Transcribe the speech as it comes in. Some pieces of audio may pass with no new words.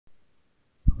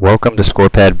Welcome to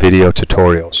ScorePAD Video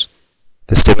Tutorials.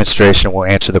 This demonstration will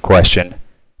answer the question,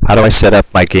 how do I set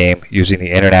up my game using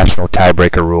the international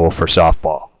tiebreaker rule for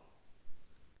softball?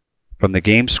 From the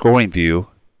game scoring view,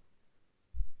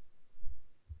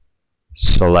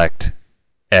 select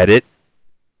Edit,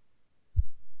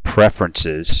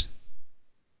 Preferences,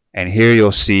 and here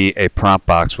you'll see a prompt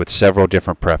box with several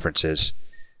different preferences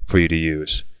for you to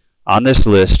use. On this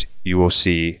list, you will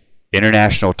see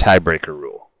International Tiebreaker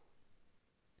Rule.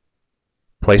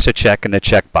 Place a check in the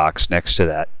checkbox next to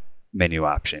that menu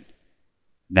option.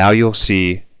 Now you'll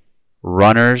see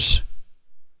Runners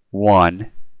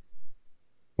 1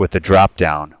 with a drop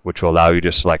down, which will allow you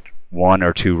to select 1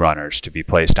 or 2 runners to be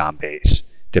placed on base,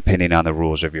 depending on the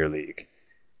rules of your league.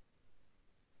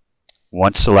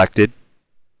 Once selected,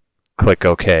 click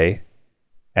OK,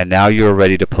 and now you are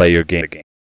ready to play your game.